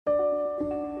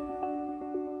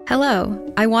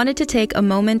Hello, I wanted to take a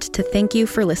moment to thank you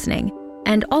for listening,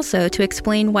 and also to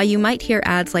explain why you might hear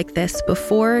ads like this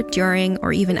before, during,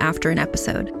 or even after an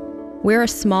episode. We're a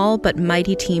small but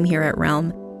mighty team here at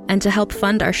Realm, and to help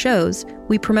fund our shows,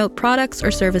 we promote products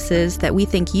or services that we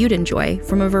think you'd enjoy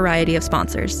from a variety of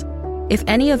sponsors. If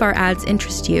any of our ads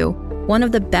interest you, one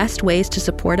of the best ways to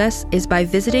support us is by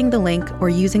visiting the link or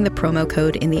using the promo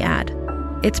code in the ad.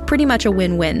 It's pretty much a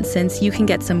win-win since you can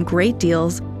get some great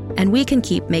deals and we can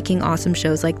keep making awesome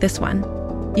shows like this one.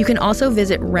 You can also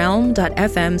visit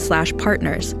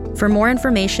realm.fm/partners for more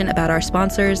information about our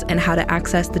sponsors and how to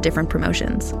access the different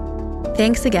promotions.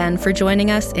 Thanks again for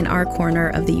joining us in our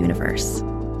corner of the universe.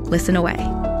 Listen away.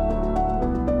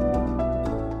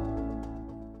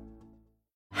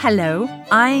 Hello,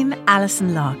 I'm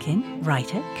Alison Larkin,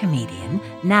 writer, comedian,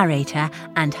 narrator,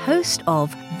 and host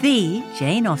of the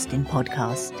Jane Austen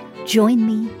podcast. Join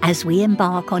me as we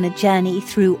embark on a journey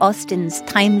through Austen's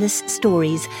timeless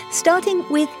stories, starting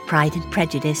with Pride and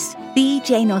Prejudice. The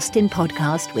Jane Austen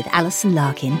podcast with Alison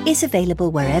Larkin is available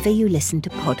wherever you listen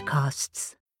to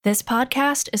podcasts. This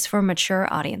podcast is for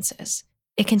mature audiences.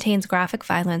 It contains graphic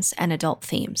violence and adult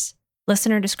themes.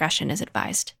 Listener discretion is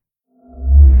advised.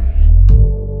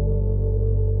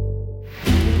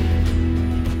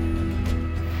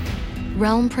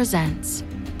 Realm presents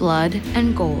Blood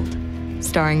and Gold,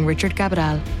 starring Richard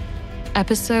Cabral.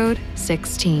 Episode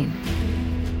 16.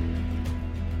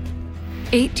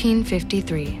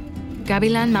 1853,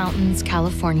 Gabilan Mountains,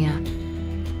 California.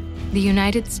 The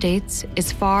United States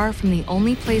is far from the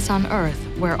only place on Earth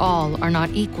where all are not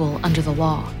equal under the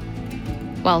law.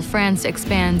 While France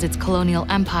expands its colonial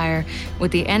empire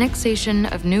with the annexation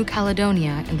of New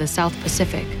Caledonia in the South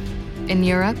Pacific, in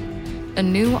Europe, a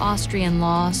new Austrian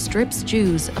law strips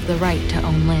Jews of the right to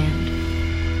own land.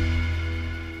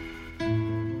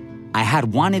 I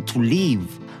had wanted to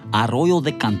leave Arroyo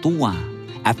de Cantua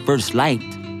at first light,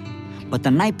 but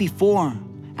the night before,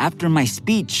 after my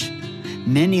speech,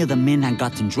 many of the men had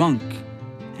gotten drunk,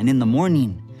 and in the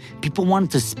morning, people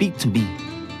wanted to speak to me,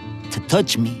 to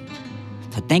touch me,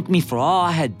 to thank me for all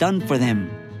I had done for them.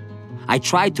 I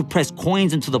tried to press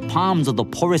coins into the palms of the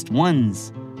poorest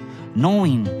ones,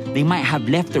 knowing they might have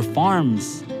left their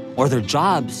farms or their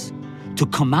jobs to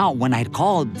come out when I'd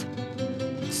called.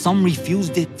 Some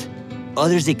refused it,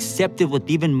 others accepted with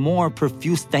even more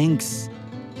profuse thanks.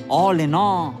 All in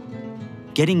all,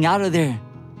 getting out of there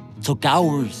took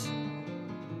hours.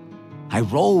 I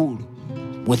rode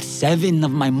with 7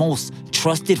 of my most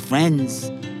trusted friends.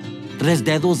 Tres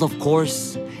Dedos, of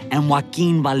course, and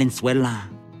Joaquin Valenzuela,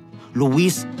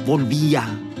 Luis Volvilla,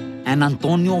 and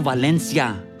Antonio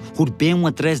Valencia, who'd been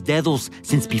with Tres Dedos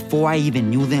since before I even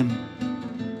knew them.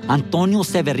 Antonio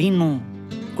Severino,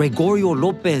 Gregorio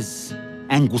Lopez,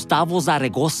 and Gustavo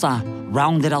Zaragoza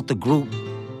rounded out the group.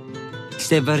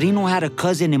 Severino had a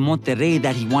cousin in Monterrey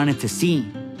that he wanted to see,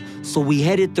 so we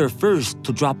headed there first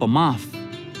to drop him off.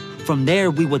 From there,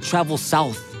 we would travel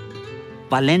south.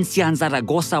 Valencia and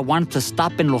Zaragoza wanted to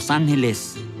stop in Los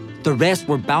Angeles. The rest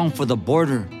were bound for the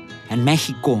border and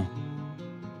Mexico.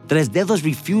 Tres Dedos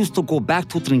refused to go back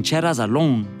to Trincheras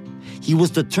alone. He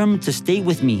was determined to stay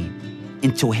with me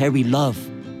until Harry Love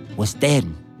was dead.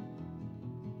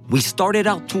 We started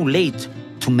out too late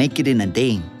to make it in a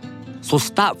day, so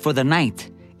stopped for the night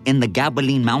in the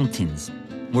Gabilan Mountains,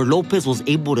 where Lopez was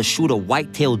able to shoot a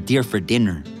white-tailed deer for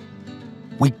dinner.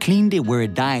 We cleaned it where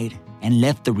it died and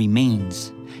left the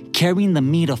remains, carrying the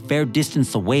meat a fair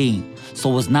distance away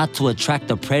so as not to attract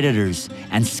the predators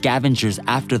and scavengers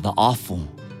after the offal.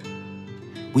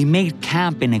 We made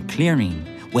camp in a clearing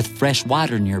with fresh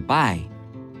water nearby.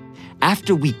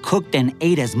 After we cooked and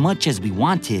ate as much as we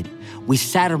wanted, we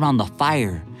sat around the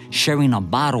fire, sharing a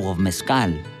bottle of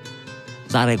mezcal.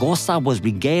 Zaragoza was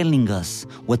regaling us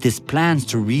with his plans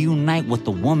to reunite with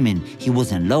the woman he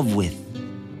was in love with.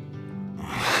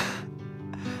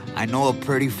 I know a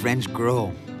pretty French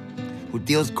girl who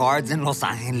deals cards in Los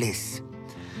Angeles.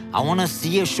 I want to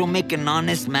see if she'll make an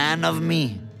honest man of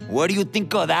me. What do you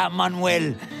think of that,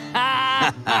 Manuel?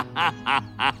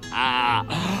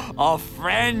 A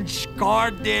French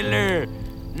card dealer.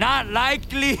 Not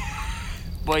likely,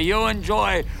 but you'll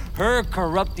enjoy her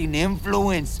corrupting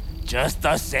influence just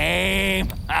the same.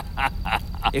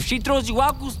 If she throws you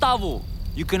out, Gustavo,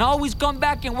 you can always come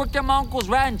back and work at my uncle's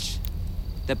ranch.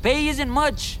 The pay isn't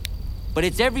much, but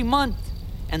it's every month,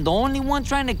 and the only one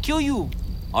trying to kill you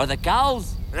are the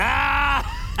cows.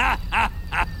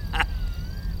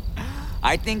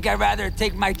 I think I'd rather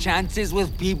take my chances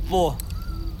with people.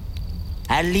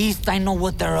 At least I know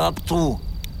what they're up to.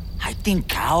 I think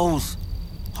cows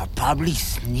are probably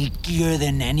sneakier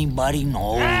than anybody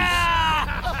knows.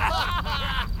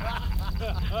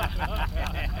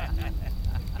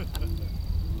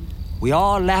 We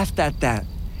all laughed at that,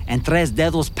 and Tres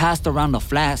Dedos passed around a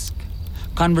flask.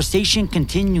 Conversation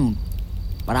continued,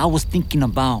 but I was thinking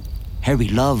about Harry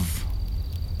Love.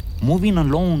 Moving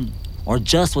alone, or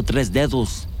just with Tres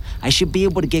Dedos, I should be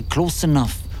able to get close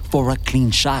enough for a clean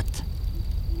shot.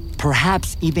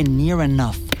 Perhaps even near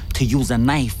enough to use a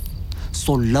knife,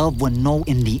 so Love would know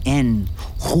in the end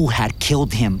who had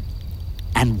killed him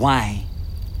and why.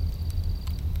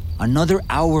 Another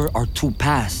hour or two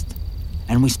passed,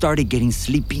 and we started getting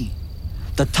sleepy.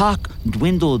 The talk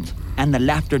dwindled and the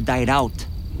laughter died out.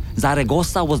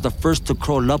 Zaragoza was the first to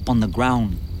curl up on the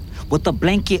ground. With a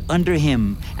blanket under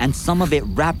him and some of it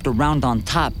wrapped around on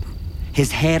top,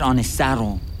 his head on his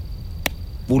saddle.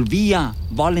 Vulvia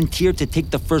volunteered to take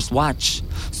the first watch,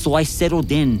 so I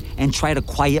settled in and tried to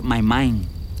quiet my mind.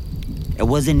 It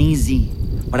wasn't easy,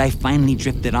 but I finally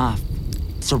drifted off,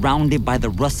 surrounded by the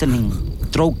rustling,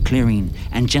 throat clearing,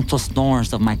 and gentle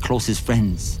snores of my closest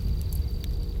friends.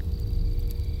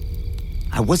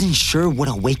 I wasn't sure what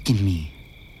awakened me,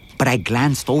 but I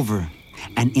glanced over,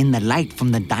 and in the light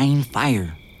from the dying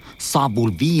fire, saw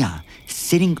Vulvia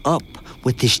sitting up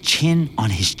with his chin on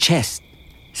his chest,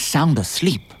 sound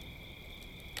asleep.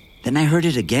 Then I heard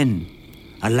it again,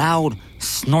 a loud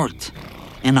snort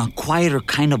and a quieter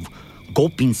kind of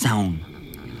gulping sound.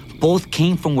 Both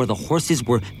came from where the horses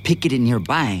were picketed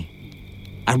nearby.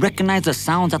 I recognized the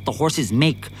sounds that the horses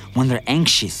make when they're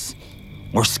anxious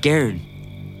or scared.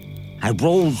 I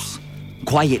rose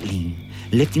quietly,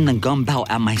 lifting the gun belt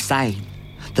at my side.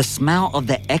 The smell of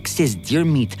the excess deer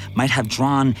meat might have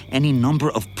drawn any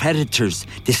number of predators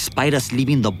despite us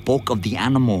leaving the bulk of the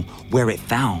animal where it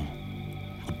fell.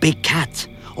 A big cat,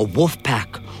 a wolf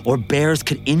pack, or bears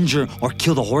could injure or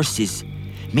kill the horses,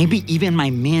 maybe even my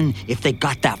men if they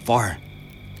got that far.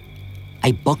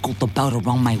 I buckled the belt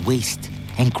around my waist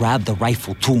and grabbed the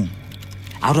rifle too.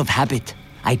 Out of habit,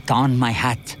 I donned my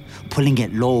hat, pulling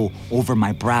it low over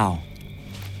my brow.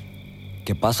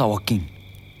 ¿Qué pasa, Joaquin?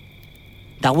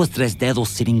 That was Tres Dedos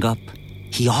sitting up.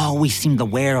 He always seemed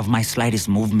aware of my slightest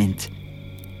movement.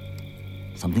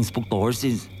 Something spooked the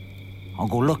horses. I'll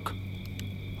go look.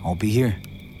 I'll be here.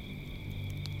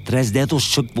 Tres Dedos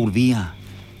shook Vulvia.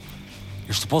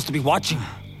 You're supposed to be watching.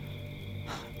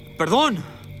 Perdón.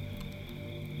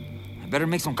 I better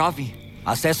make some coffee.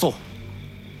 Haz eso.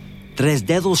 Tres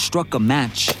Dedos struck a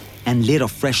match and lit a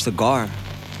fresh cigar.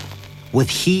 With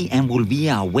he and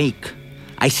Vulvia awake,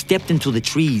 I stepped into the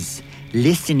trees,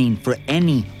 listening for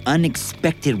any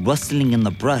unexpected rustling in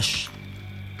the brush.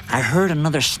 I heard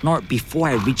another snort before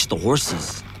I reached the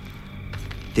horses.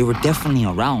 They were definitely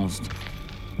aroused.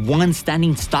 One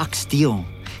standing stock still,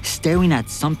 staring at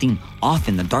something off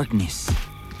in the darkness.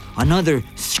 Another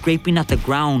scraping at the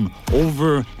ground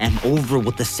over and over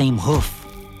with the same hoof.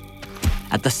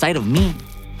 At the sight of me,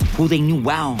 who they knew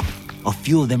well, a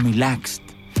few of them relaxed.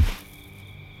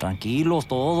 Tranquilos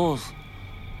todos.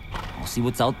 I'll see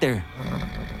what's out there.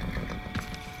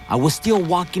 I was still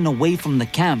walking away from the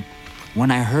camp when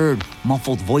I heard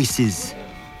muffled voices.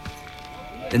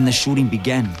 Then the shooting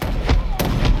began.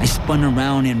 I spun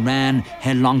around and ran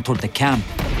headlong toward the camp.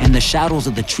 In the shadows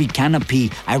of the tree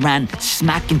canopy, I ran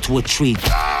smack into a tree.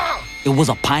 It was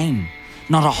a pine,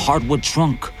 not a hardwood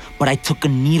trunk, but I took a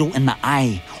needle in the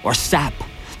eye, or sap.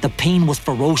 The pain was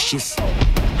ferocious.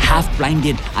 Half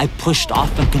blinded, I pushed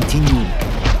off and continued.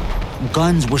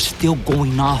 Guns were still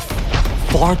going off.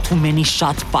 Far too many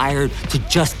shots fired to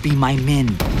just be my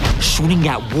men, shooting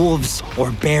at wolves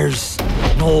or bears.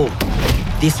 No,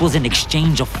 this was an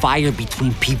exchange of fire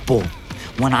between people.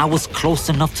 When I was close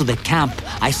enough to the camp,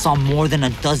 I saw more than a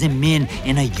dozen men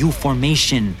in a U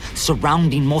formation,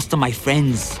 surrounding most of my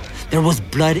friends. There was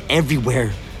blood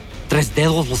everywhere. Tres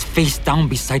Dedos was face down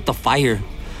beside the fire,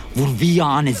 Vulvia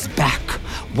on his back,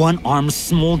 one arm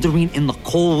smoldering in the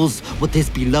coals with his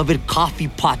beloved coffee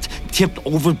pot tipped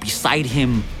over beside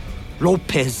him.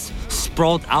 Lopez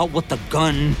sprawled out with a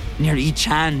gun near each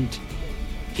hand.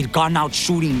 He'd gone out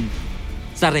shooting.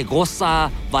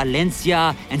 Zaragoza,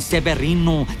 Valencia, and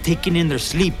Severino taken in their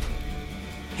sleep.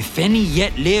 If any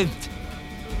yet lived,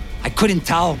 I couldn't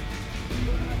tell.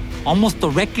 Almost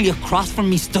directly across from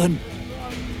me stood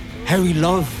Harry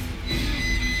Love.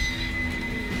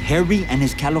 Harry and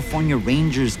his California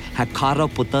Rangers had caught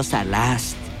up with us at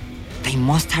last. They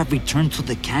must have returned to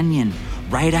the canyon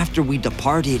right after we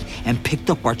departed and picked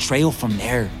up our trail from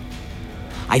there.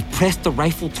 I pressed the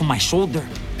rifle to my shoulder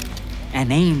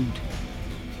and aimed,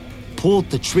 pulled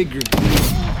the trigger,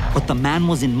 but the man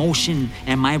was in motion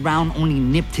and my round only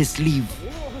nipped his sleeve.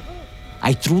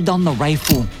 I threw down the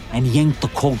rifle and yanked the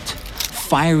Colt,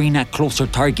 firing at closer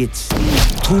targets.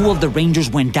 2 of the Rangers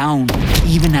went down,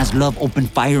 even as Love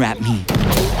opened fire at me.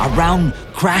 A round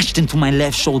crashed into my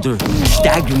left shoulder,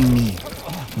 staggering me.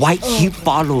 White heat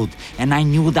followed, and I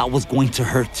knew that was going to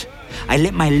hurt. I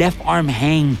let my left arm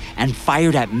hang and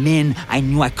fired at men I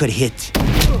knew I could hit.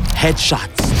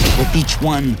 Headshots. With each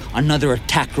one, another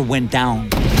attacker went down.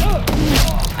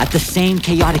 At the same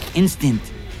chaotic instant,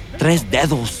 Tres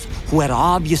Dedos, who had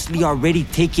obviously already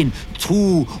taken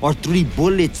 2 or 3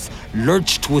 bullets,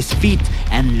 lurched to his feet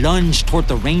and lunged toward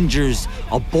the Rangers,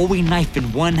 a Bowie knife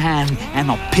in one hand and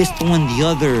a pistol in the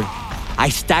other. I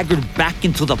staggered back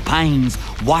into the pines,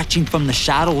 watching from the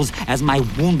shadows as my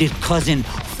wounded cousin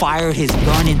fired his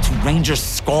gun into Rangers'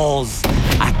 skulls.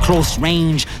 At close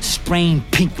range, spraying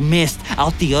pink mist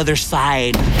out the other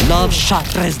side, Love shot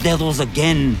Tres Dedos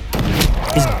again.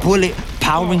 His bullet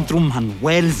powering through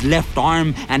Manuel's left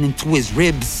arm and into his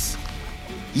ribs.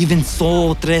 Even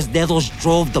so, Tres Dedos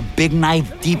drove the big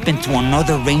knife deep into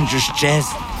another Ranger's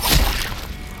chest.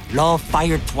 Love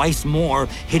fired twice more,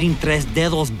 hitting Tres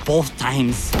Dedos both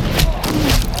times.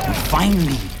 And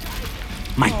finally,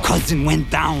 my cousin went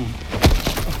down.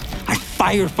 I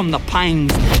fired from the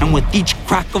pines, and with each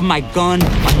crack of my gun,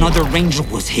 another Ranger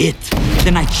was hit.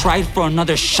 Then I tried for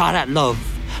another shot at Love.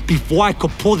 Before I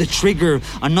could pull the trigger,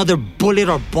 another bullet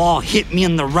or ball hit me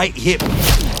in the right hip,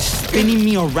 spinning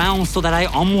me around so that I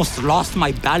almost lost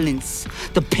my balance.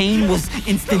 The pain was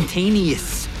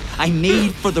instantaneous. I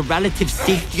made for the relative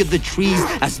safety of the trees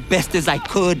as best as I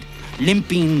could,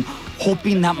 limping,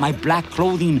 hoping that my black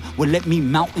clothing would let me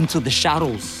mount into the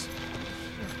shadows.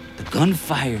 The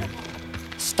gunfire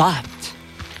stopped.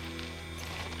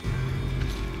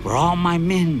 Were all my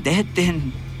men dead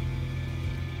then?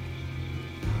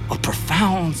 A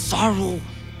profound sorrow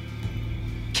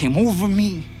came over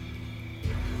me,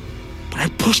 but I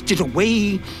pushed it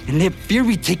away and let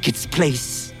fury take its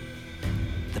place.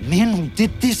 The men who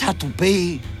did this had to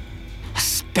pay,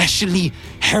 especially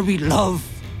Harry Love.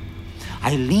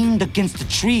 I leaned against a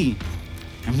tree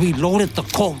and reloaded the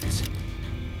Colt.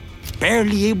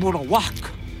 Barely able to walk,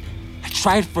 I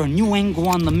tried for a new angle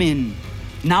on the men,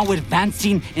 now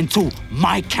advancing into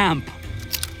my camp.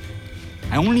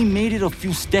 I only made it a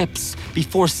few steps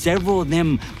before several of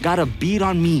them got a bead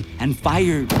on me and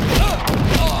fired.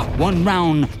 One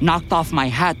round knocked off my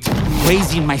hat,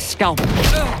 grazing my scalp.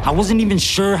 I wasn't even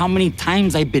sure how many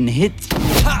times I'd been hit.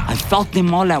 I felt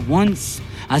them all at once,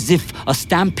 as if a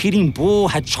stampeding bull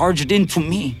had charged into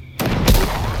me.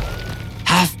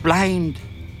 Half blind,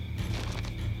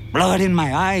 blood in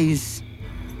my eyes,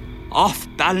 off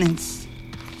balance,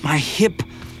 my hip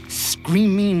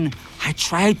screaming, I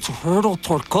tried to hurtle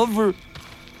toward cover.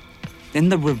 Then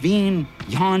the ravine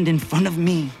yawned in front of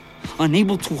me.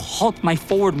 Unable to halt my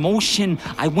forward motion,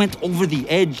 I went over the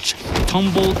edge,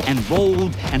 tumbled and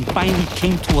rolled, and finally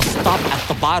came to a stop at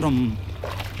the bottom,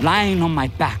 lying on my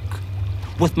back,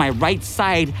 with my right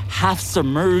side half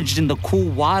submerged in the cool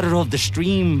water of the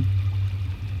stream.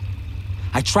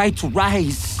 I tried to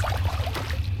rise,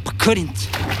 but couldn't.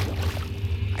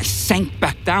 I sank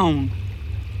back down.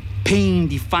 Pain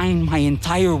defined my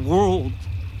entire world.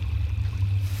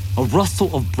 A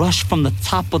rustle of brush from the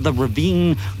top of the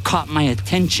ravine caught my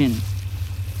attention.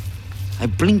 I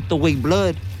blinked away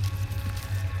blood,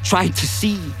 tried to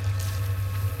see.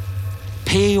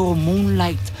 Pale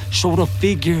moonlight showed a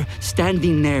figure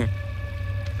standing there,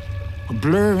 a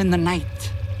blur in the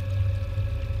night.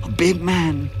 A big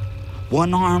man,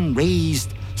 one arm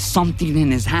raised, something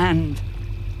in his hand.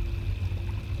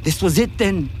 This was it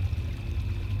then,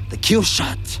 the kill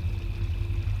shot.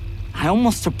 I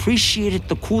almost appreciated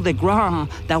the coup de grace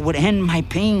that would end my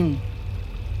pain,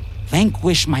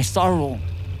 vanquish my sorrow.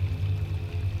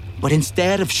 But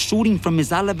instead of shooting from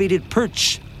his elevated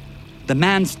perch, the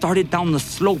man started down the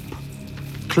slope,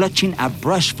 clutching at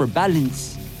brush for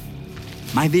balance.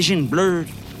 My vision blurred,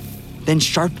 then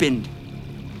sharpened.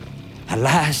 At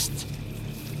last,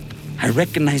 I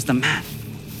recognized the man.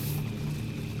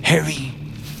 Harry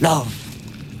Love.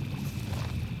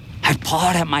 I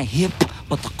pawed at my hip,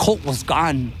 but the Colt was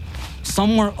gone,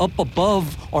 somewhere up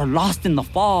above or lost in the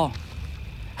fall.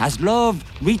 As Love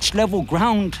reached level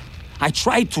ground, I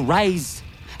tried to rise,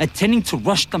 intending to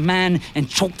rush the man and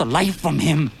choke the life from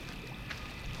him.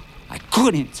 I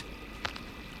couldn't.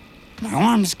 My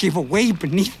arms gave away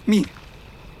beneath me.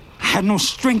 I had no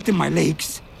strength in my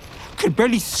legs, could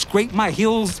barely scrape my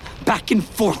heels back and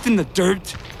forth in the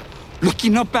dirt,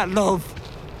 looking up at Love.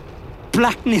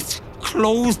 Blackness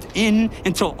closed in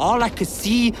until all I could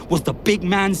see was the big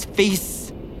man's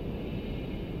face.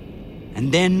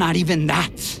 And then not even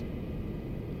that.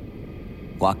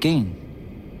 Joaquin.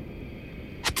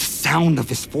 At the sound of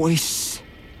his voice,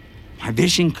 my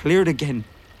vision cleared again.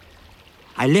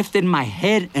 I lifted my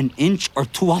head an inch or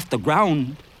two off the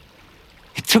ground.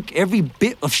 It took every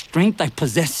bit of strength I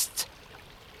possessed.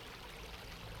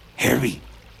 Harry.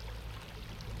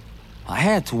 I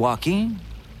had to, Joaquin.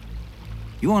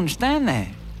 You understand that,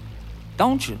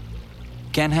 don't you?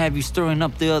 Can't have you stirring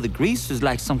up the other greasers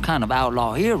like some kind of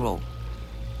outlaw hero.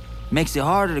 Makes it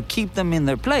harder to keep them in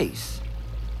their place.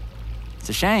 It's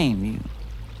a shame.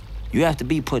 You have to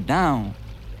be put down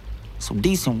so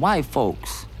decent white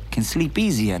folks can sleep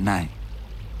easy at night.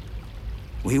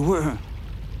 We were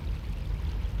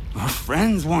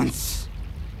friends once.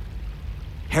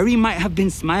 Harry might have been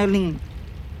smiling,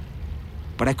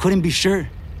 but I couldn't be sure.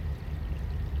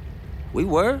 We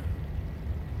were?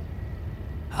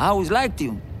 I always liked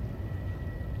you.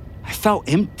 I felt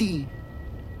empty,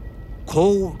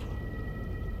 cold.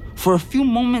 For a few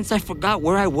moments, I forgot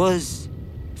where I was.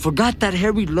 Forgot that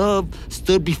Harry Love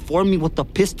stood before me with a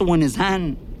pistol in his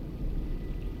hand.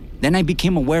 Then I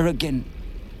became aware again.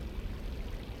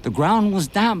 The ground was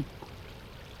damp.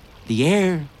 The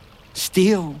air,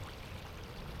 still.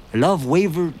 Love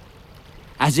wavered,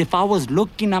 as if I was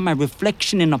looking at my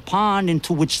reflection in a pond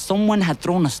into which someone had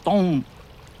thrown a stone.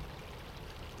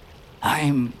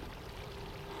 I'm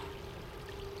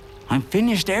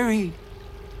finished, Harry.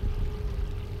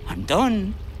 I'm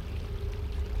done.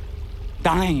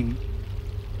 Dying.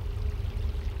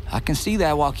 I can see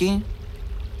that, Joaquin.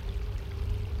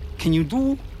 Can you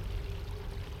do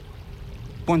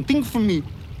one thing for me?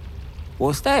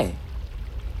 What's that?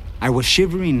 I was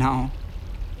shivering now,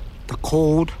 the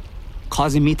cold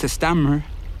causing me to stammer.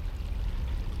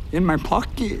 In my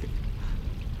pocket,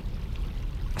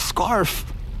 a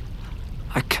scarf.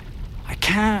 I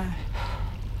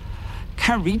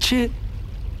can't reach it.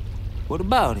 What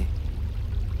about it?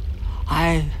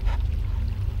 I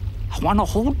want to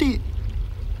hold it.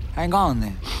 Hang on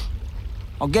then.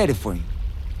 I'll get it for you.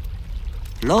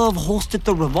 Love holstered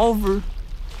the revolver.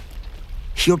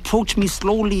 He approached me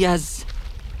slowly as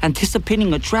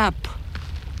anticipating a trap.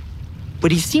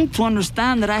 But he seemed to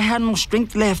understand that I had no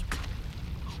strength left.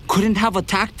 Couldn't have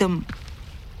attacked him.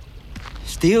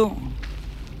 Still,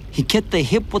 he kept the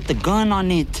hip with the gun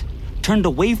on it, turned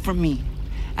away from me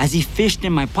as he fished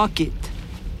in my pocket.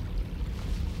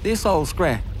 This old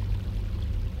scrap.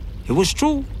 It was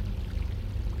true.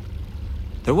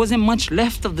 There wasn't much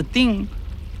left of the thing.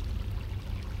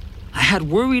 I had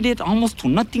worried it almost to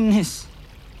nothingness.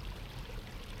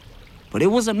 But it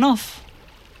was enough.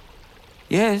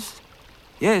 Yes,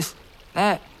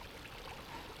 that.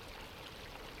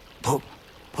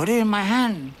 Put it in my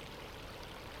hand.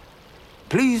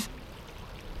 Please.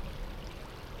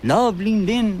 Love leaned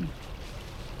in,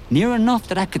 near enough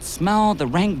that I could smell the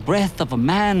rank breath of a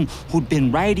man who'd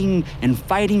been riding and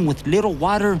fighting with little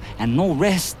water and no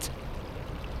rest.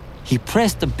 He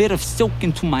pressed a bit of silk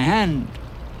into my hand,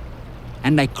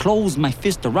 and I closed my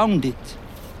fist around it.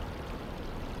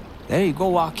 There you go,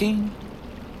 Joaquin.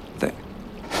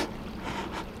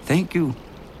 Thank you.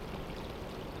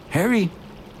 Harry,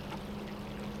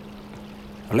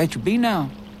 I'll let you be now.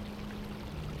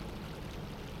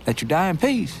 Let you die in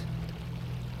peace.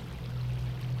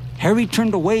 Harry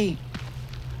turned away,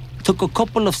 took a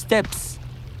couple of steps,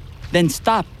 then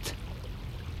stopped.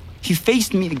 He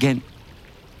faced me again,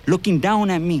 looking down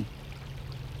at me.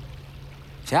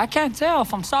 See, I can't tell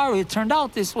if I'm sorry it turned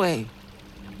out this way,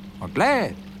 or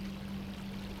glad.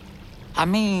 I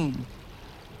mean,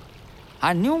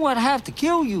 I knew I'd have to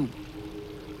kill you.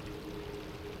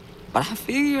 But I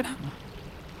figured,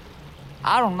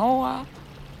 I don't know,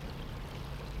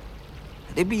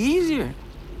 it'd be easier.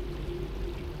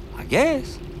 I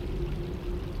guess.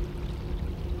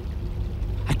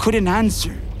 I couldn't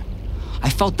answer. I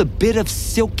felt the bit of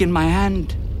silk in my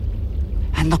hand,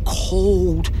 and the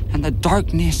cold and the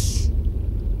darkness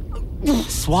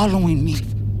swallowing me.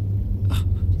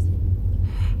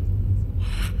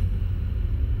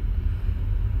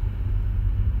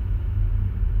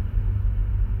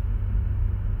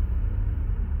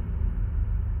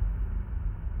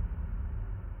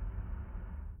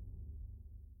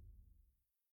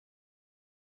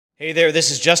 Hey there, this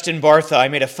is Justin Bartha. I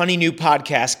made a funny new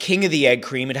podcast, King of the Egg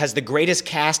Cream. It has the greatest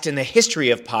cast in the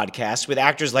history of podcasts with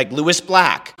actors like Louis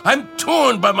Black. I'm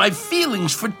torn by my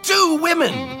feelings for two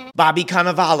women. Bobby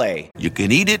Cannavale. You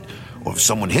can eat it, or if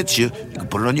someone hits you, you can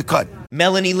put it on your cut.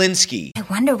 Melanie Linsky. I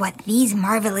wonder what these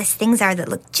marvelous things are that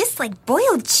look just like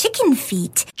boiled chicken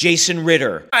feet. Jason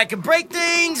Ritter. I can break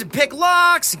things and pick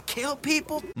locks and kill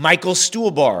people. Michael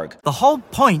Stuhlbarg. The whole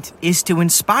point is to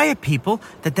inspire people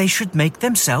that they should make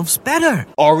themselves better.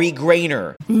 Ari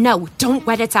Grainer. No, don't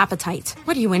whet its appetite.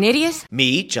 What are you, an idiot?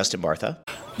 Me, Justin Bartha.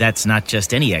 That's not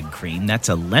just any egg cream, that's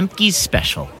a Lemke's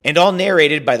special. And all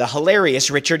narrated by the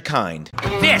hilarious Richard Kind.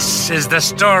 This is the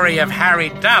story of Harry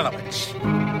Dalowitz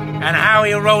and how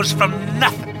he rose from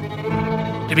nothing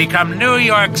to become New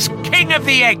York's King of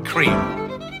the Egg Cream.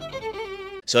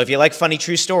 So if you like funny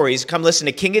true stories, come listen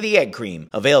to King of the Egg Cream,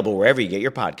 available wherever you get your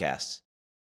podcasts.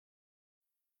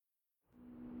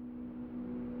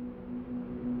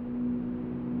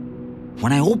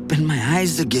 When I opened my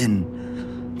eyes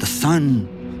again, the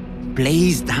sun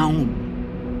blazed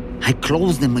down. I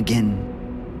closed them again.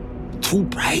 Too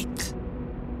bright.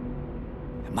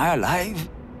 Am I alive?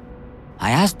 I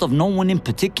asked of no one in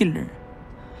particular.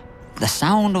 The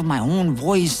sound of my own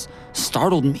voice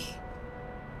startled me.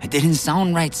 It didn't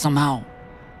sound right somehow.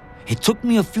 It took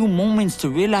me a few moments to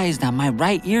realize that my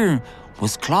right ear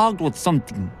was clogged with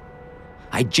something.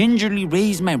 I gingerly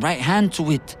raised my right hand to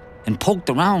it and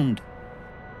poked around.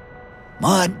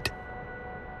 Mud.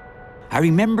 I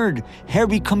remembered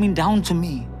Harry coming down to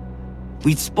me.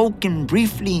 We'd spoken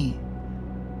briefly.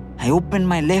 I opened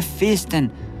my left fist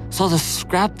and saw the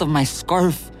scrap of my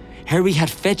scarf Harry had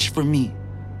fetched for me.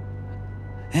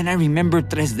 Then I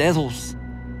remembered Tres Dedos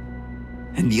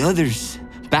and the others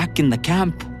back in the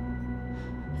camp.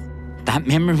 That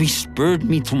memory spurred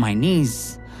me to my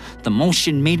knees. The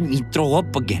motion made me throw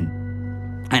up again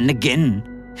and again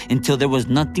until there was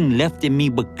nothing left in me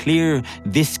but clear,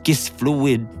 viscous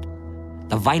fluid.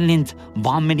 The violent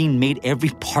vomiting made every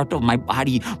part of my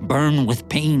body burn with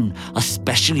pain,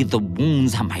 especially the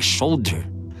wounds on my shoulder,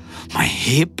 my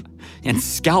hip, and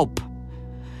scalp.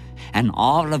 And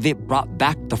all of it brought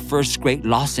back the first great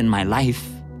loss in my life.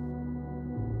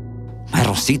 My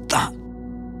Rosita.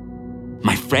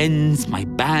 My friends, my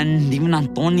band, even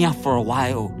Antonia for a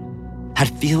while had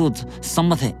filled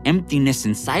some of the emptiness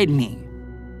inside me.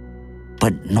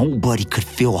 But nobody could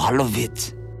fill all of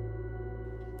it.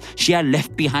 She had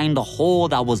left behind a hole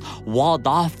that was walled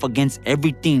off against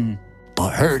everything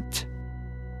but hurt.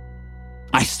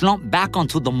 I slumped back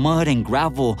onto the mud and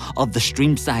gravel of the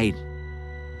streamside.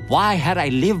 Why had I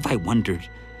lived, I wondered,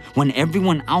 when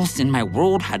everyone else in my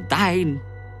world had died?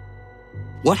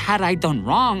 What had I done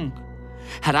wrong?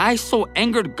 Had I so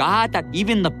angered God that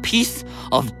even the peace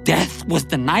of death was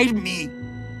denied me?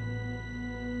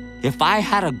 If I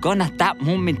had a gun at that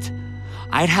moment,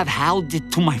 I'd have held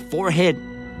it to my forehead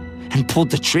and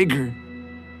pulled the trigger.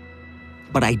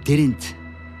 But I didn't.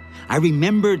 I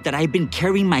remembered that I'd been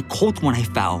carrying my coat when I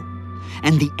fell,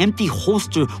 and the empty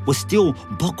holster was still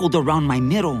buckled around my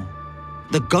middle.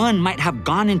 The gun might have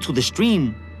gone into the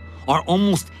stream, or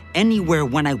almost anywhere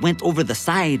when I went over the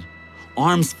side,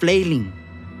 arms flailing.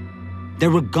 There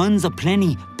were guns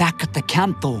aplenty back at the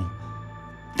camp though.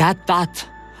 That thought,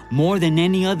 more than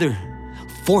any other,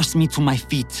 forced me to my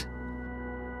feet.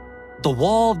 The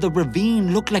wall of the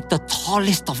ravine looked like the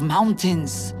tallest of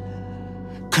mountains.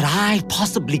 Could I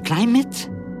possibly climb it?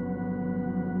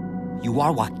 You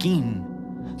are Joaquin.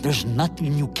 There's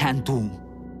nothing you can't do.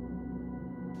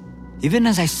 Even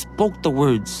as I spoke the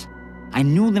words, I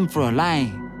knew them for a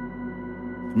lie.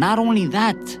 Not only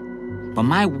that, but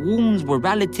my wounds were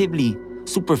relatively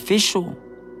superficial.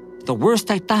 The worst,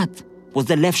 I thought, was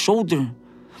the left shoulder,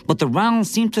 but the round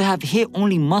seemed to have hit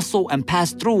only muscle and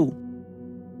passed through.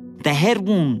 The head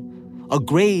wound, a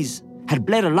graze, had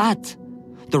bled a lot.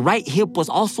 The right hip was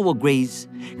also a graze,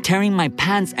 tearing my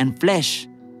pants and flesh.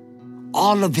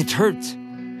 All of it hurt,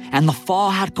 and the fall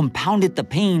had compounded the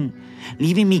pain,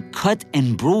 leaving me cut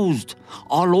and bruised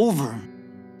all over.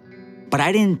 But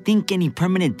I didn't think any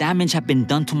permanent damage had been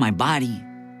done to my body.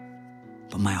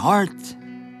 But my heart,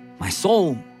 my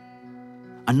soul,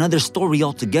 another story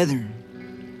altogether.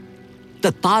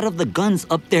 The thought of the guns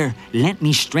up there lent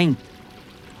me strength.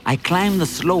 I climbed the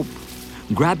slope,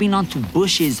 grabbing onto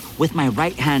bushes with my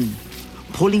right hand,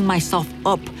 pulling myself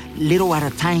up little at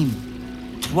a time.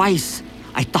 Twice,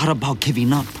 I thought about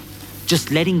giving up,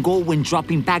 just letting go and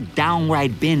dropping back down where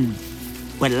I'd been.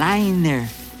 But lying there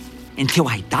until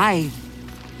I died,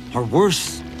 or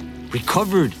worse,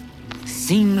 recovered,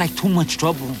 seemed like too much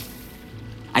trouble.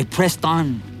 I pressed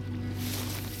on.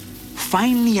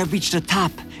 Finally, I reached the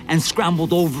top and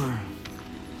scrambled over.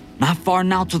 Not far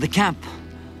now to the camp.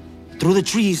 Through the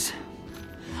trees,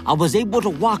 I was able to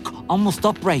walk almost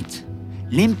upright,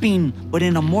 limping but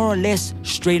in a more or less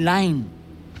straight line.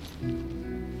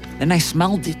 Then I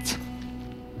smelled it.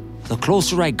 The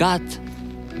closer I got,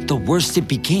 the worse it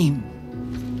became.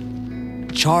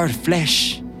 Charred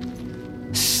flesh,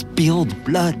 spilled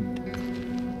blood,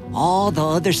 all the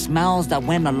other smells that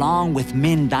went along with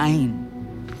men dying.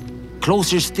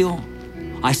 Closer still,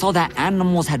 I saw that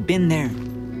animals had been there.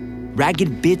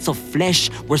 Ragged bits of flesh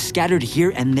were scattered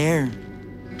here and there.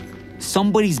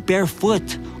 Somebody's bare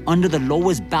foot under the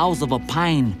lowest boughs of a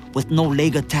pine with no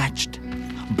leg attached.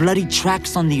 Bloody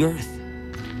tracks on the earth.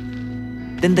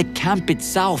 Then the camp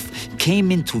itself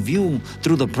came into view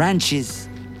through the branches.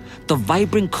 The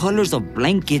vibrant colors of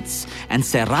blankets and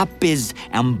serapes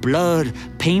and blood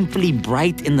painfully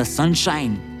bright in the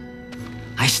sunshine.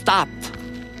 I stopped,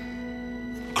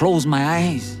 closed my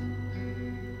eyes.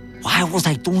 Why was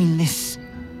I doing this?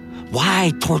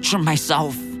 Why torture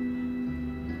myself?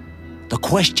 The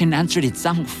question answered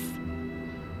itself.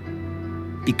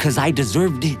 Because I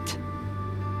deserved it.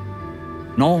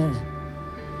 No,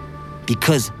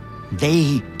 because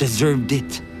they deserved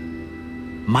it.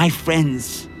 My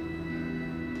friends.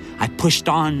 I pushed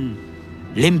on,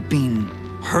 limping,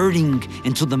 hurting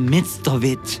into the midst of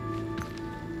it.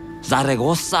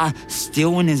 Zaragoza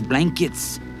still in his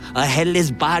blankets, a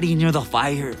headless body near the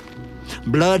fire.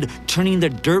 Blood turning the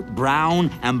dirt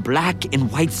brown and black in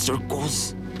white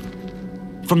circles.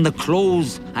 From the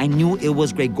clothes, I knew it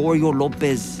was Gregorio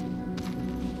Lopez.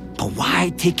 But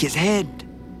why take his head?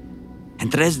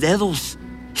 And Tres Dedos,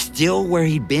 still where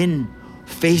he'd been,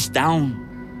 face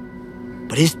down.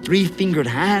 But his three-fingered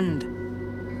hand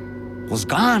was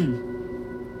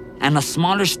gone, and a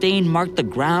smaller stain marked the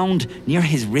ground near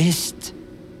his wrist.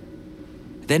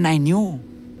 Then I knew,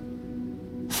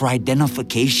 for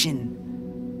identification,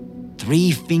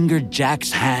 three-fingered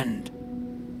Jack's hand.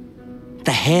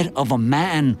 The head of a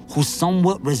man who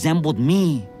somewhat resembled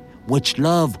me, which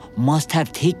love must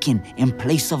have taken in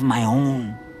place of my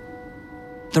own.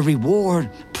 The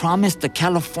reward promised the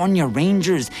California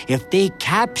Rangers if they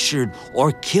captured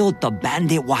or killed the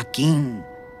bandit Joaquin.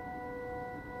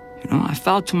 I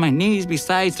fell to my knees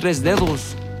beside Tres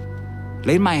Dedos,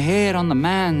 laid my head on the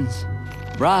man's,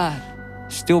 broad,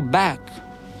 still back,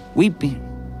 weeping.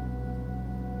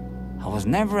 I was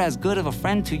never as good of a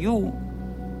friend to you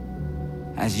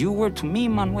as you were to me,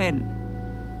 Manuel.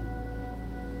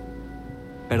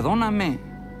 Perdóname.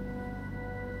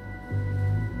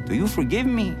 Do you forgive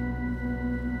me?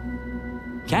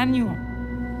 Can you?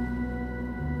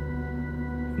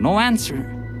 No answer.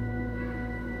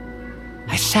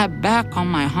 I sat back on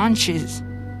my haunches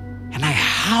and I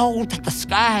howled at the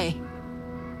sky.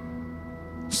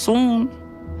 Soon,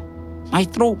 my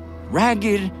throat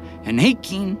ragged and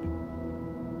aching,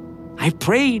 I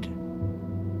prayed.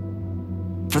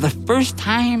 For the first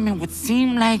time in what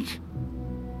seemed like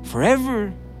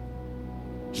forever,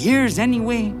 years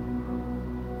anyway,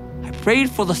 I prayed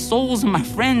for the souls of my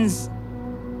friends,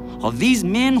 of these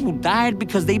men who died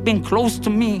because they've been close to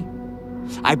me.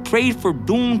 I prayed for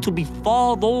doom to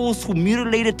befall those who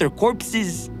mutilated their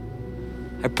corpses.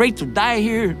 I prayed to die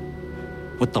here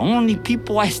with the only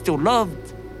people I still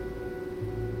loved.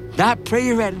 That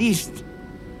prayer, at least,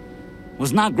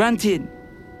 was not granted.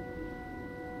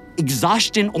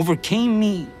 Exhaustion overcame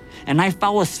me, and I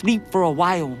fell asleep for a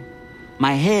while,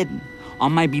 my head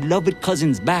on my beloved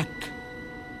cousin's back.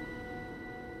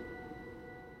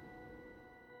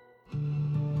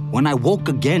 When I woke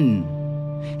again,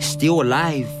 still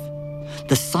alive,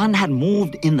 the sun had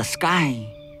moved in the sky.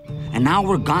 An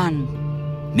hour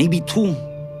gone, maybe two.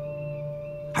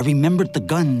 I remembered the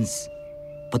guns,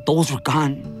 but those were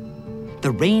gone.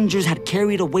 The Rangers had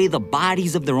carried away the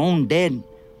bodies of their own dead,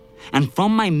 and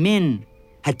from my men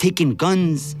had taken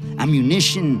guns,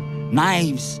 ammunition,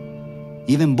 knives,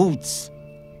 even boots.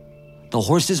 The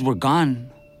horses were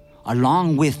gone,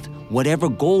 along with whatever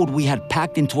gold we had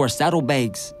packed into our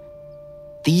saddlebags.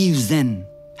 Thieves then,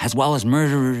 as well as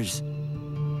murderers.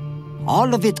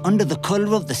 All of it under the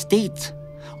color of the state.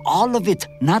 All of it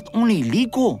not only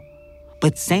legal,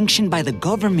 but sanctioned by the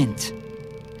government.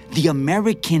 The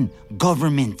American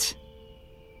government.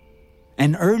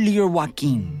 An earlier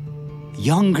Joaquin,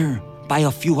 younger by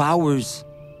a few hours,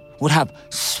 would have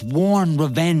sworn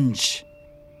revenge.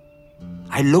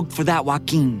 I looked for that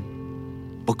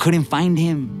Joaquin, but couldn't find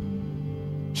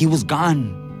him. He was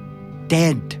gone,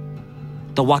 dead.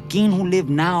 The Joaquin who lived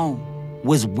now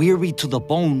was weary to the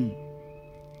bone.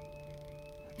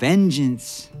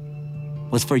 Vengeance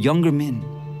was for younger men.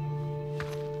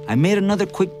 I made another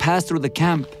quick pass through the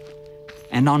camp,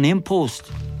 and on impulse,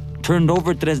 turned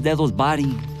over Tres Dedos'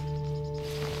 body.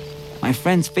 My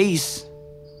friend's face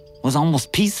was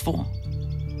almost peaceful.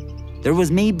 There was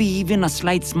maybe even a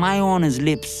slight smile on his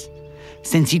lips,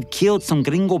 since he'd killed some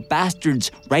gringo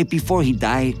bastards right before he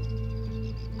died.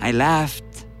 I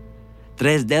laughed.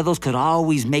 Tres Dedos could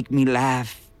always make me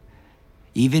laugh,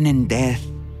 even in death.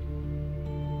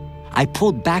 I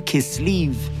pulled back his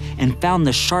sleeve and found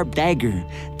the sharp dagger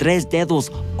Tres Dedos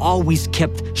always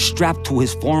kept strapped to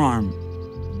his forearm.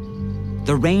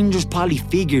 The Rangers probably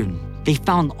figured they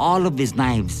found all of his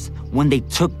knives when they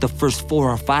took the first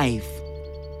 4 or 5.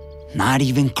 Not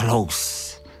even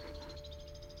close.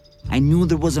 I knew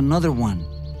there was another one,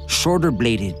 shorter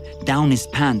bladed, down his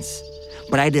pants,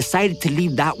 but I decided to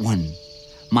leave that one.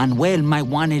 Manuel might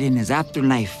want it in his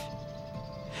afterlife.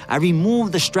 I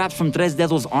removed the straps from Tres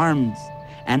Dedos' arms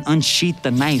and unsheathed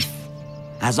the knife.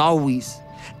 As always,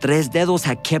 Tres Dedos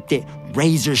had kept it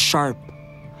razor sharp.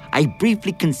 I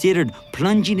briefly considered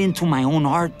plunging into my own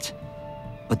heart,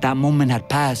 but that moment had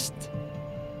passed.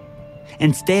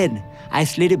 Instead, I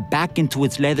slid it back into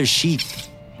its leather sheath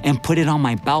and put it on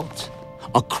my belt,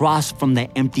 across from the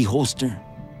empty holster.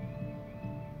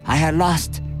 I had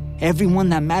lost everyone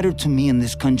that mattered to me in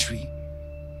this country,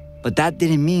 but that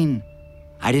didn't mean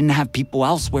I didn't have people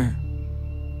elsewhere.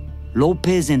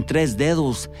 Lopez and Tres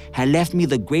Dedos had left me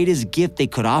the greatest gift they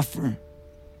could offer: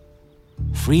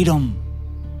 freedom.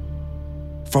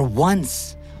 For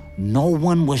once, no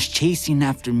one was chasing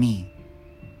after me.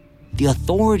 The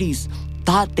authorities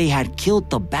thought they had killed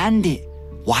the bandit,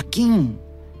 Joaquin.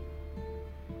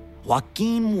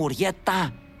 Joaquin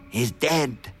Murrieta is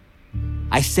dead.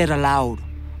 I said aloud.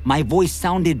 My voice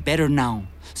sounded better now,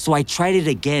 so I tried it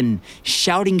again,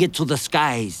 shouting it to the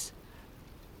skies.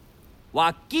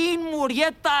 Joaquin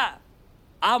Murrieta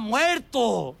ha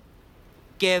muerto.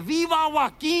 Que viva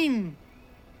Joaquin.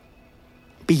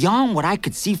 Beyond what I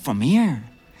could see from here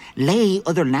lay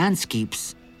other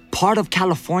landscapes, part of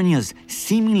California's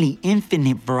seemingly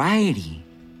infinite variety.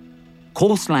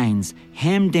 Coastlines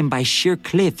hemmed in by sheer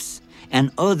cliffs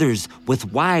and others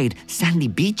with wide, sandy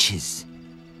beaches.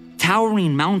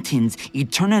 Towering mountains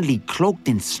eternally cloaked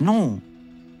in snow.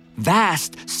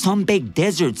 Vast, sun-baked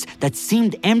deserts that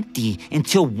seemed empty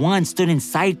until one stood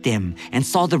inside them and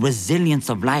saw the resilience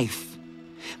of life.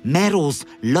 Meadows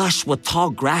lush with tall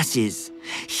grasses,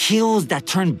 hills that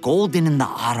turned golden in the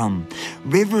autumn,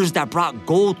 rivers that brought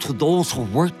gold to those who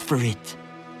worked for it.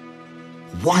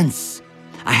 Once,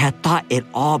 I had thought it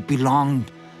all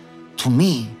belonged to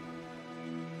me.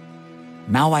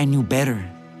 Now I knew better.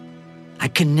 I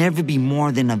could never be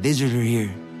more than a visitor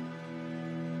here.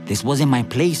 This wasn't my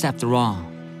place after all.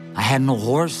 I had no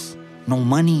horse, no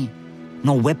money,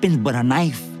 no weapons but a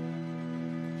knife.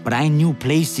 But I knew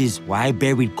places where I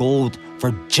buried gold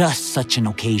for just such an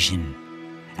occasion.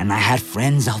 And I had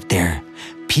friends out there,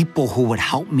 people who would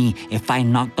help me if I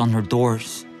knocked on their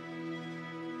doors.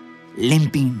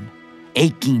 Limping,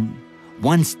 aching,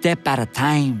 one step at a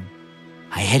time,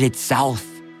 I headed south.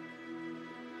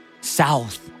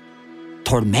 South,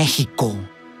 toward Mexico.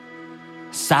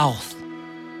 South,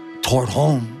 toward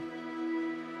home.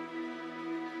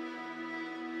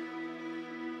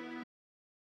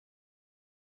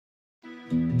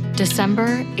 December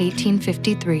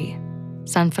 1853,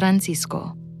 San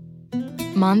Francisco.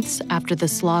 Months after the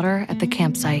slaughter at the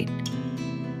campsite.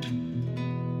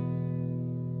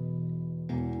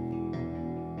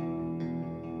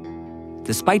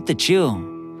 Despite the chill,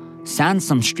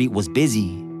 Sansom Street was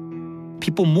busy.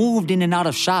 People moved in and out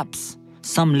of shops,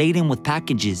 some laden with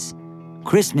packages.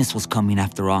 Christmas was coming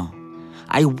after all.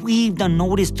 I weaved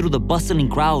unnoticed through the bustling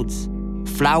crowds.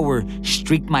 Flour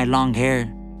streaked my long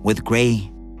hair with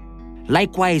gray.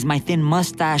 Likewise, my thin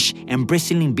mustache and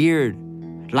bristling beard.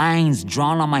 Lines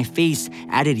drawn on my face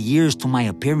added years to my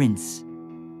appearance.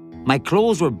 My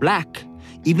clothes were black,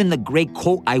 even the gray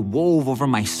coat I wove over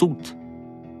my suit.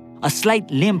 A slight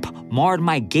limp marred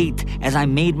my gait as I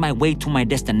made my way to my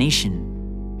destination.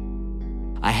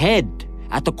 Ahead,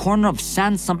 at the corner of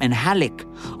Sansom and Halleck,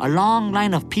 a long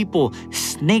line of people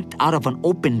snaked out of an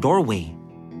open doorway.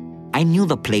 I knew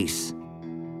the place.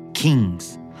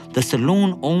 King's, the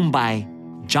saloon owned by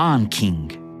John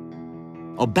King.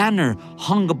 A banner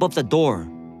hung above the door.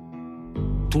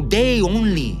 Today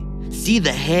only, see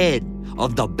the head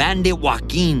of the bandit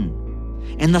Joaquin.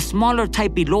 And the smaller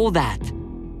type below that,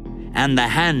 and the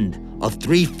hand of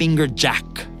Three-Fingered Jack.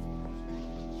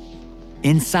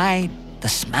 Inside, the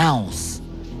smells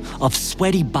of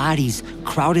sweaty bodies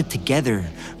crowded together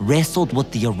wrestled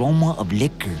with the aroma of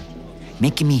liquor,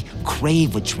 making me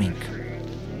crave a drink.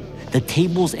 The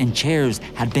tables and chairs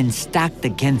had been stacked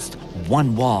against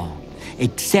one wall,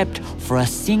 except for a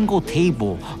single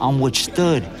table on which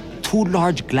stood 2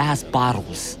 large glass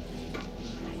bottles.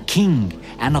 King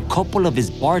and a couple of his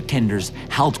bartenders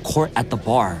held court at the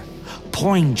bar,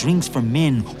 pouring drinks for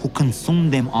men who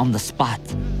consumed them on the spot.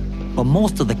 But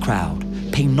most of the crowd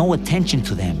paid no attention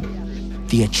to them.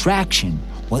 The attraction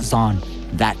was on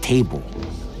that table.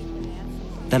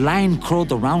 The line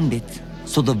curled around it,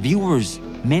 so the viewers,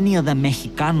 many of them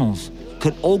Mexicanos,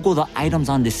 could ogle the items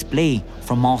on display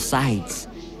from all sides.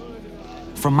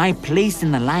 From my place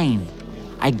in the line,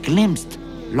 I glimpsed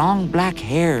long black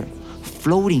hair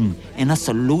floating in a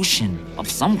solution of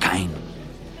some kind,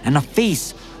 and a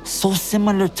face so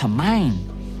similar to mine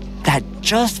that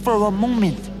just for a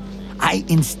moment, I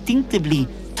instinctively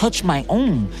touched my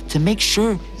own to make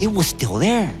sure it was still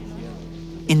there.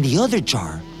 In the other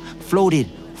jar floated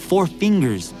 4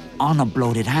 fingers on a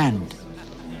bloated hand.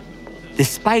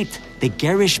 Despite the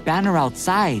garish banner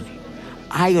outside,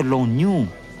 I alone knew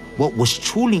what was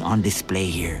truly on display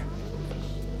here.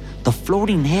 The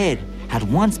floating head had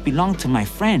once belonged to my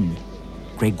friend,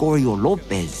 Gregorio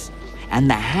Lopez, and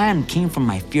the hand came from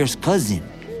my fierce cousin,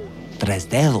 Tres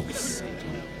Dedos.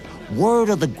 Word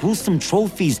of the gruesome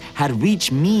trophies had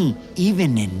reached me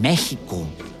even in Mexico.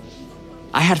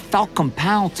 I had felt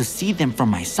compelled to see them for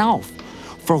myself,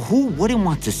 for who wouldn't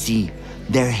want to see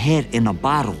their head in a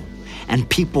bottle and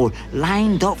people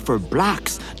lined up for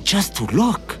blocks just to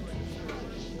look?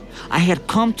 I had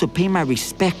come to pay my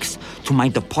respects to my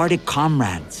departed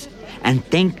comrades and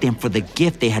thank them for the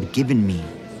gift they had given me.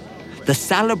 The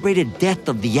celebrated death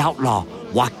of the outlaw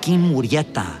Joaquin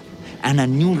Murrieta and a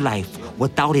new life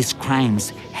without his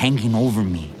crimes hanging over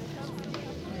me.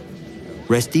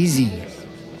 Rest easy,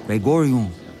 Gregorio,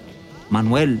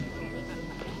 Manuel.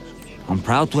 I'm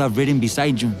proud to have ridden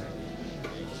beside you.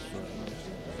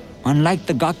 Unlike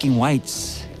the gawking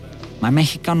whites, my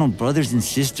Mexicano brothers and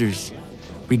sisters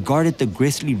regarded the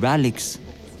grisly relics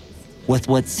with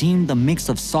what seemed a mix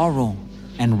of sorrow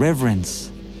and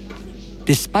reverence.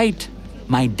 Despite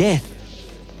my death,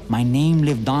 my name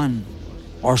lived on,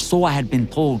 or so I had been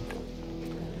told.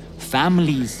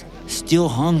 Families still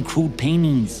hung crude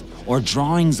paintings or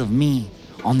drawings of me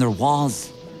on their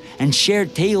walls and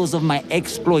shared tales of my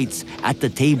exploits at the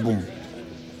table.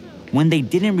 When they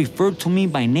didn't refer to me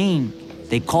by name,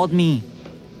 they called me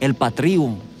El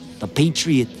Patrio, the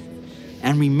Patriot,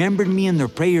 and remembered me in their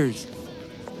prayers.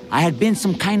 I had been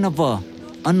some kind of a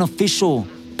unofficial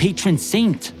patron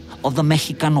saint of the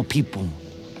Mexicano people.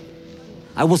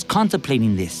 I was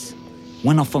contemplating this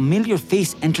when a familiar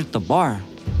face entered the bar,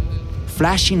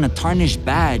 flashing a tarnished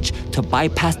badge to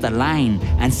bypass the line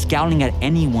and scowling at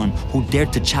anyone who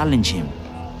dared to challenge him.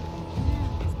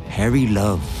 Harry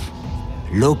Love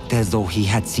looked as though he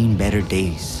had seen better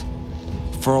days.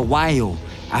 For a while,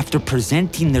 after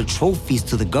presenting their trophies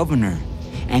to the governor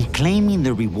and claiming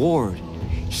the reward,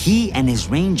 he and his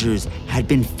rangers had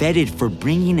been feted for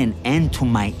bringing an end to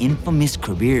my infamous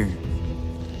career.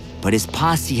 But his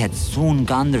posse had soon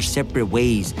gone their separate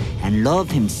ways, and Love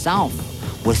himself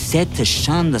was set to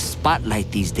shun the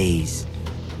spotlight these days.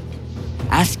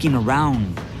 Asking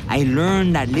around, I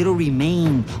learned that little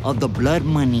remained of the blood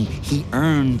money he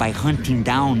earned by hunting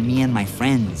down me and my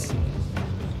friends.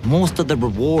 Most of the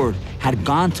reward had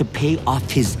gone to pay off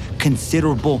his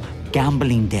considerable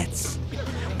gambling debts,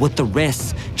 with the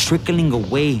rest trickling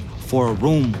away for a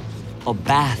room, a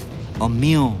bath, a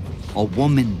meal, a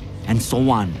woman, and so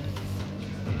on.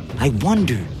 I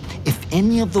wondered if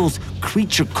any of those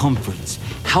creature comforts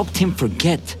helped him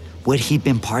forget what he'd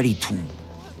been party to.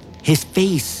 His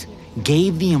face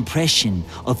gave the impression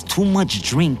of too much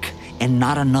drink and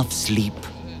not enough sleep.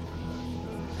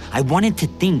 I wanted to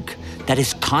think that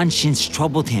his conscience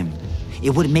troubled him.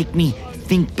 It would make me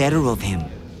think better of him.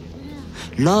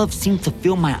 Love seemed to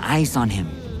feel my eyes on him.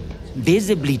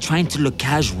 Visibly trying to look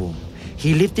casual,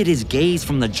 he lifted his gaze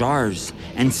from the jars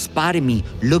and spotted me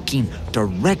looking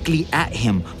directly at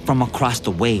him from across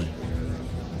the way.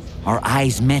 Our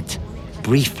eyes met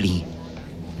briefly,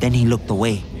 then he looked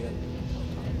away.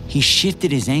 He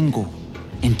shifted his angle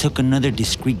and took another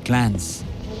discreet glance,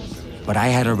 but I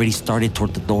had already started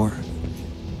toward the door.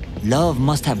 Love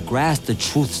must have grasped the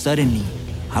truth suddenly.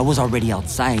 I was already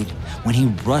outside when he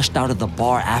rushed out of the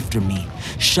bar after me,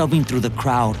 shoving through the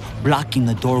crowd, blocking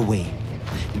the doorway.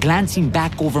 Glancing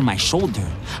back over my shoulder,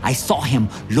 I saw him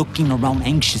looking around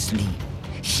anxiously.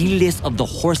 Heedless of the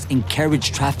horse and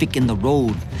carriage traffic in the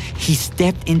road, he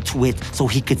stepped into it so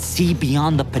he could see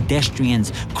beyond the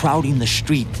pedestrians crowding the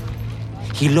street.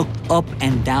 He looked up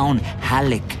and down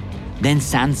Halleck, then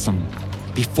Sansom,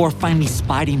 before finally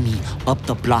spotting me up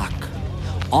the block.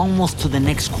 Almost to the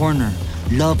next corner,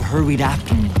 Love hurried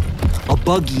after me. A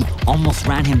buggy almost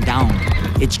ran him down.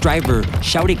 Its driver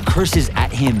shouted curses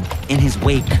at him in his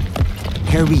wake.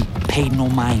 Harry paid no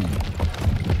mind.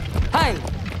 Hey!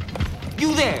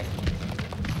 You there!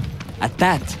 At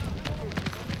that,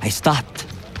 I stopped,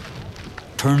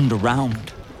 turned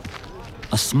around.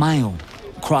 A smile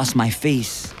crossed my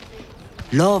face.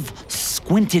 Love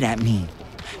squinted at me,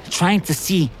 trying to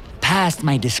see past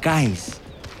my disguise.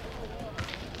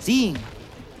 "See,"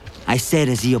 I said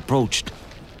as he approached.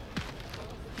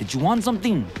 "Did you want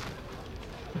something?"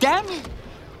 Damn it!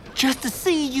 Just to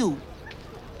see you.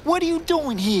 What are you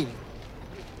doing here?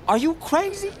 Are you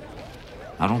crazy?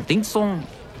 "I don't think so."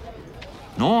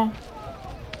 "No.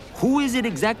 Who is it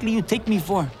exactly you take me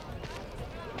for?"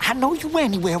 I know you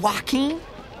anywhere, Joaquin.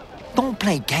 Don't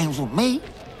play games with me.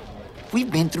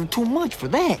 We've been through too much for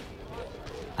that.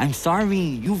 "I'm sorry,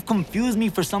 you've confused me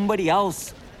for somebody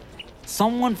else.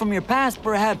 Someone from your past,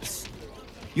 perhaps.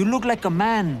 You look like a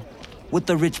man with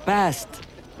a rich past.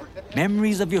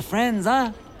 Memories of your friends,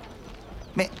 huh?"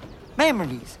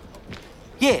 Memories?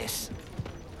 Yes.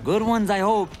 Good ones, I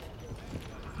hope.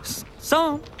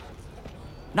 Some.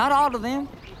 Not all of them.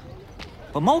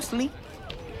 But mostly.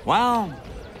 Wow,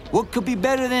 what could be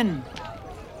better than...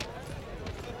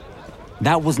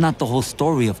 That was not the whole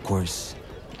story, of course.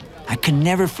 I could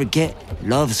never forget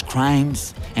Love's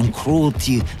crimes and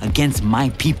cruelty against my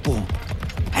people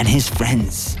and his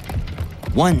friends.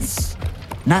 Once,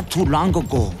 not too long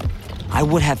ago, I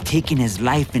would have taken his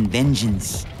life in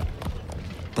vengeance.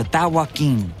 But that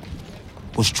Joaquin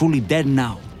was truly dead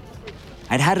now.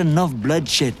 I'd had enough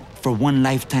bloodshed for one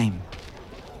lifetime.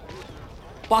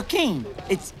 Joaquin,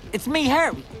 it's me,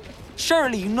 Harry.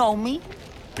 Surely you know me.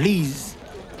 Please,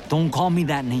 don't call me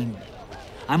that name.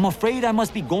 I'm afraid I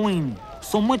must be going.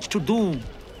 So much to do.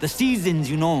 The seasons,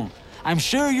 you know. I'm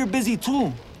sure you're busy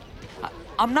too.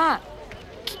 I'm not.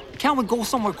 Can't we go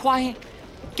somewhere quiet?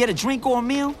 Get a drink or a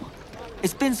meal?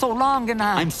 It's been so long and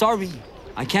I'm sorry.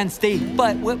 I can't stay.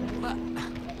 But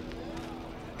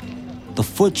the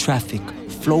foot traffic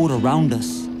flowed around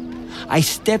us. I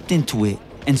stepped into it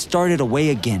and started away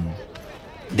again.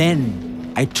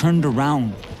 Then I turned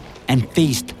around and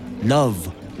faced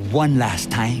Love one last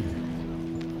time.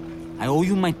 "I owe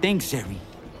you my thanks, Harry.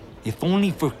 If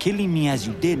only for killing me as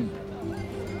you did.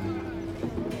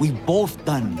 We've both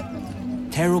done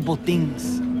terrible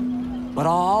things, but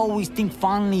I'll always think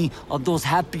fondly of those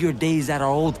happier days at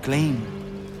our old claim,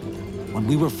 when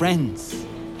we were friends."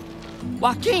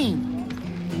 Joaquin!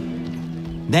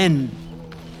 Then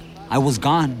I was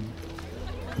gone,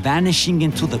 vanishing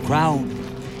into the crowd,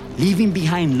 leaving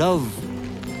behind Love,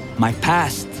 my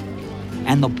past,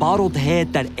 and the bottled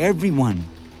head that everyone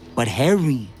but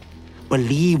Harry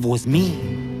believed was me.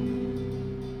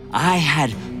 I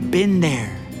had been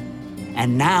there,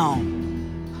 and now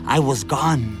I was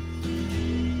gone.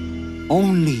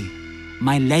 Only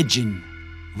my legend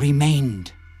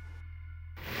remained.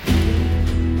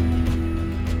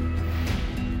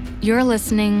 You're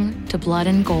listening to Blood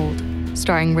and Gold,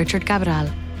 starring Richard Cabral.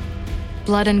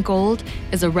 Blood and Gold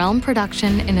is a Realm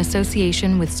production in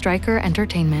association with Stryker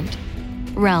Entertainment.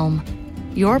 Realm,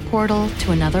 your portal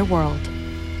to another world.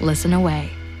 Listen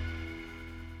away.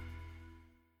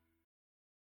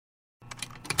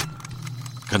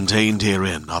 Contained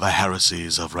herein are the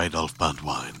heresies of Radolf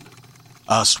Burntwine,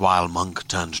 erstwhile monk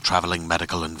turned traveling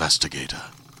medical investigator.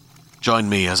 Join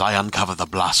me as I uncover the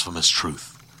blasphemous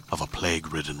truth of a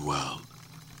plague-ridden world,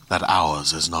 that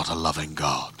ours is not a loving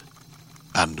God,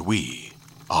 and we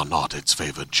are not its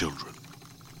favored children.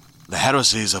 The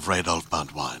Heresies of Radolf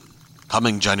Burntwine,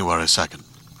 coming January 2nd,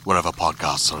 wherever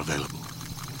podcasts are available.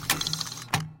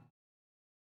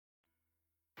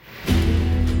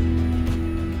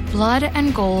 Blood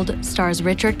and Gold stars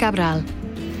Richard Cabral,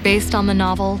 based on the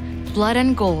novel Blood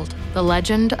and Gold, The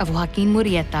Legend of Joaquin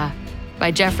Murrieta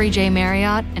by Jeffrey J.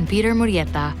 Marriott and Peter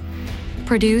Murrieta.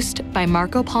 Produced by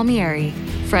Marco Palmieri,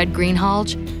 Fred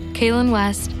Greenhalgh, Kaylin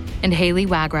West, and Haley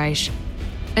Wagreich.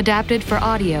 Adapted for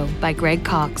audio by Greg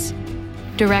Cox.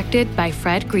 Directed by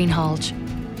Fred Greenhalgh.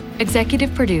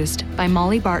 Executive produced by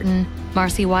Molly Barton,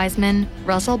 Marcy Wiseman,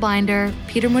 Russell Binder,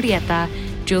 Peter Murrieta,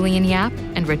 Julian Yap,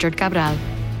 and Richard Cabral.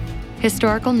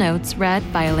 Historical notes read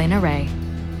by Elena Ray.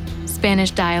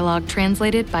 Spanish dialogue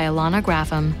translated by Alana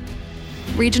Graffam.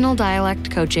 Regional dialect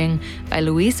coaching by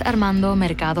Luis Armando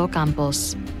Mercado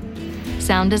Campos.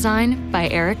 Sound design by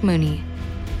Eric Mooney.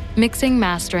 Mixing,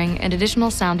 mastering, and additional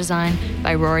sound design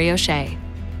by Rory O'Shea.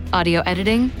 Audio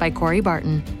editing by Corey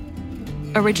Barton.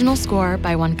 Original score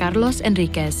by Juan Carlos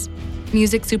Enriquez.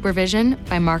 Music supervision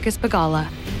by Marcus Bagala.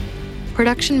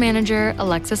 Production manager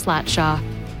Alexis Latshaw.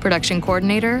 Production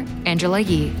coordinator Angela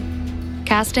Yee.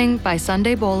 Casting by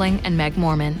Sunday Bowling and Meg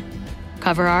Morman.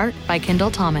 Cover art by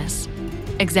Kendall Thomas.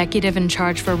 Executive in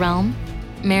charge for Realm,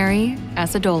 Mary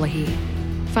Asadolahi.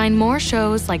 Find more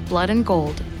shows like Blood and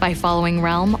Gold by following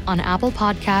Realm on Apple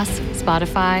Podcasts,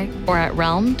 Spotify, or at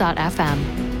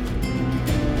realm.fm.